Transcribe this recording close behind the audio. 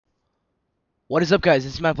What is up, guys?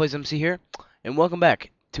 This is Matt Plays MC here, and welcome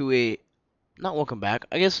back to not welcome back.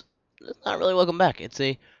 I guess it's not really welcome back. It's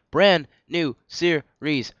a brand new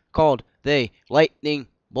series called the Lightning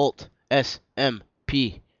Bolt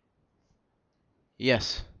SMP.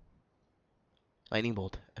 Yes, Lightning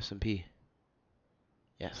Bolt SMP.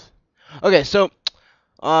 Yes. Okay, so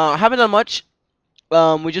I haven't done much.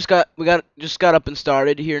 We just got up and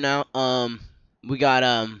started here now. We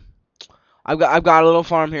got I've got a little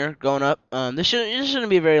farm here going up. This shouldn't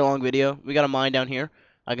be a very long video. We got a mine down here.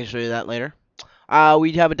 I can show you that later.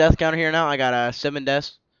 We have a death counter here now. I got 7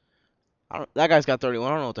 deaths. That guy's got 31. I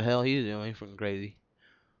don't know what the hell he's doing. He's freaking crazy.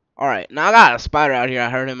 All right, now I got a spider out here. I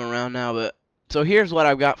heard him around now, but so here's what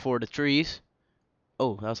I've got for the trees.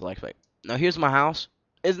 Oh, that's a light spike. Now here's my house.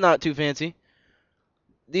 It's not too fancy.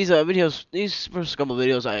 These first couple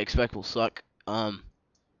videos I expect will suck.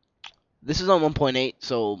 This is on 1.8,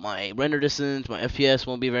 so my render distance, my FPS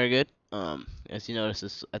won't be very good. As you notice,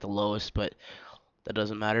 it's at the lowest, but that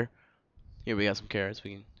doesn't matter. Here we got some carrots.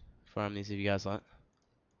 We can farm these if you guys want.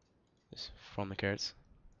 Just farm the carrots.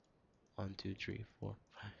 1, 2, 3, 4,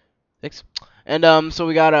 5, 6. And so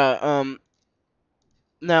we got a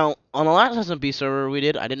now on the last SMP server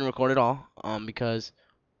I didn't record it all because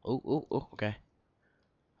okay.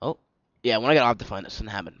 Oh yeah, when I got Optifine, this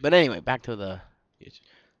didn't happen. But anyway, back to the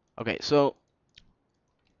okay. So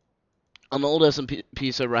on the old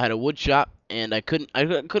SMP server, I had a wood shop, and I couldn't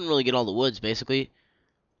really get all the woods basically.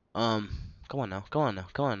 Come on now, come on now,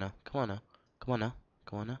 come on now, come on now, come on now,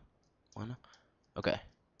 come on now, come on now. Okay.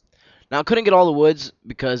 Now I couldn't get all the woods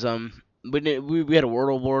because we had a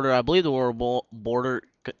world border. I believe the world border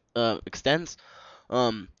extends.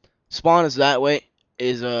 Um, spawn is that way.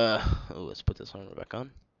 Let's put this armor back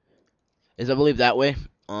on. Is I believe that way.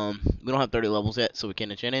 We don't have 30 levels yet, so we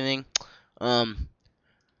can't enchant anything. Um,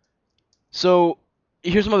 so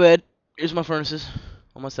here's my bed. Here's my furnaces.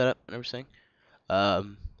 All my setup and everything.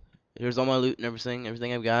 Um, Here's all my loot and everything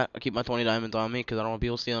I've got. I keep my 20 diamonds on me because I don't want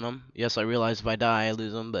people stealing them. Yes, I realize if I die, I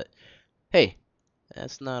lose them, but hey,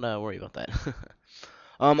 let's not worry about that.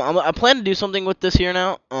 I plan to do something with this here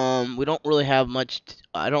now. We don't really have much.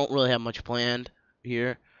 I don't really have much planned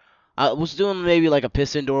here. I was doing maybe like a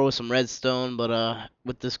piston door with some redstone, but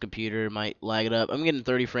with this computer, it might lag it up. I'm getting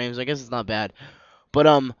 30 frames. I guess it's not bad. But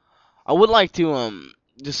I would like to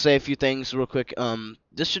just say a few things real quick.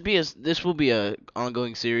 This will be a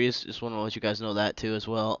ongoing series. Just want to let you guys know that too as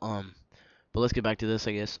well. But let's get back to this,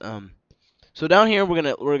 I guess. So down here we're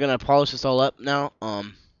gonna polish this all up now.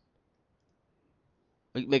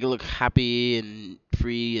 Make it look happy and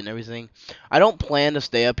free and everything. I don't plan to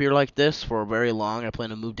stay up here like this for very long. I plan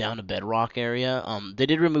to move down to bedrock area. They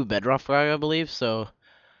did remove bedrock I believe. So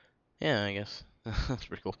yeah, I guess that's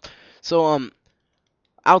pretty cool. So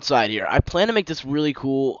outside here, I plan to make this really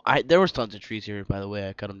cool. There was tons of trees here, by the way.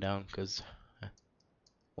 I cut them down because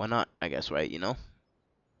why not? I guess, right? You know.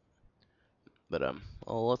 But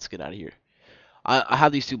oh, let's get out of here. I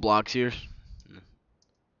have these 2 blocks here.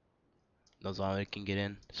 Those all can get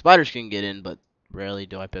in. Spiders can get in, but rarely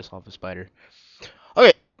do I piss off a spider.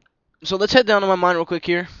 Okay, so let's head down to my mine real quick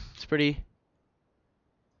here. It's pretty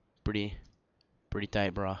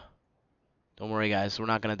tight, bro. Don't worry, guys. We're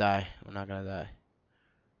not gonna die. We're not gonna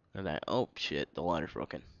die. Oh shit, the ladder's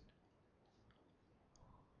broken.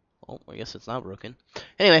 Oh, I guess it's not broken.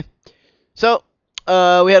 Anyway, so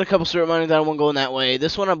we had a couple strip miners. That one going that way.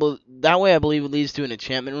 This one, that way I believe it leads to an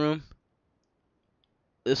enchantment room.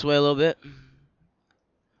 This way a little bit.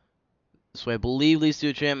 This way I believe leads to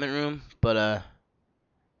an enchantment room, but I'm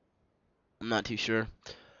not too sure.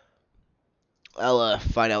 I'll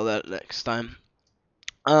find out that next time.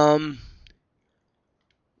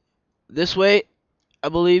 This way I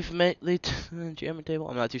believe may lead to the enchantment table.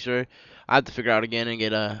 I'm not too sure. I have to figure out again and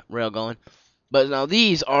get a rail going. But now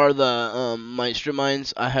these are the my strip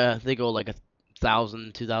mines. They go like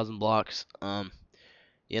 1,000, 2,000 blocks.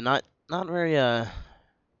 Yeah, not very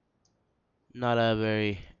not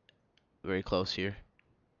very close here.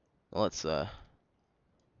 Let's I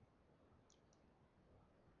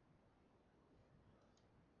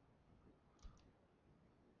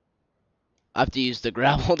have to use the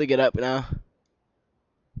gravel to get up now.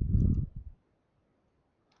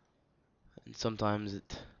 And sometimes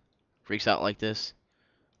it freaks out like this.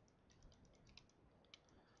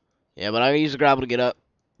 Yeah, but I use the gravel to get up.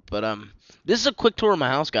 But this is a quick tour of my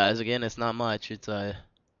house, guys. Again, it's not much. It's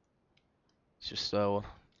just so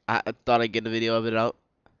I thought I'd get a video of it out.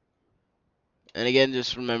 And again,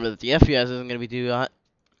 just remember that the FPS isn't gonna be too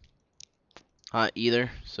hot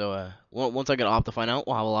either. So once I get Optifine out,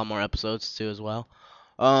 we'll have a lot more episodes too as well.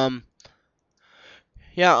 Um,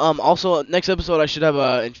 Yeah. Also, next episode I should have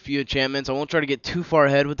a few enchantments. I won't try to get too far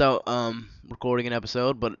ahead without recording an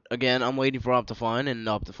episode. But again, I'm waiting for Optifine, and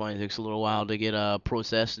Optifine takes a little while to get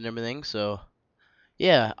processed and everything. So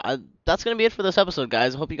yeah, that's gonna be it for this episode,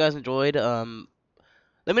 guys. I hope you guys enjoyed.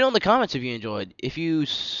 Let me know in the comments if you enjoyed. If you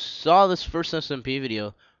saw this first SMP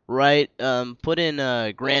video, right? Put in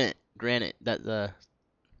granite.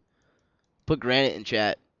 Put granite in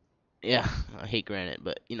chat. Yeah, I hate granite,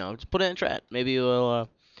 but just put it in chat. Maybe we'll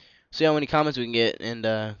see how many comments we can get and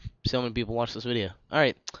see how many people watch this video. All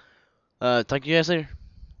right. Talk to you guys later.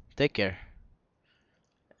 Take care.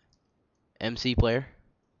 MC player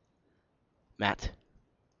Matt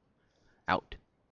out.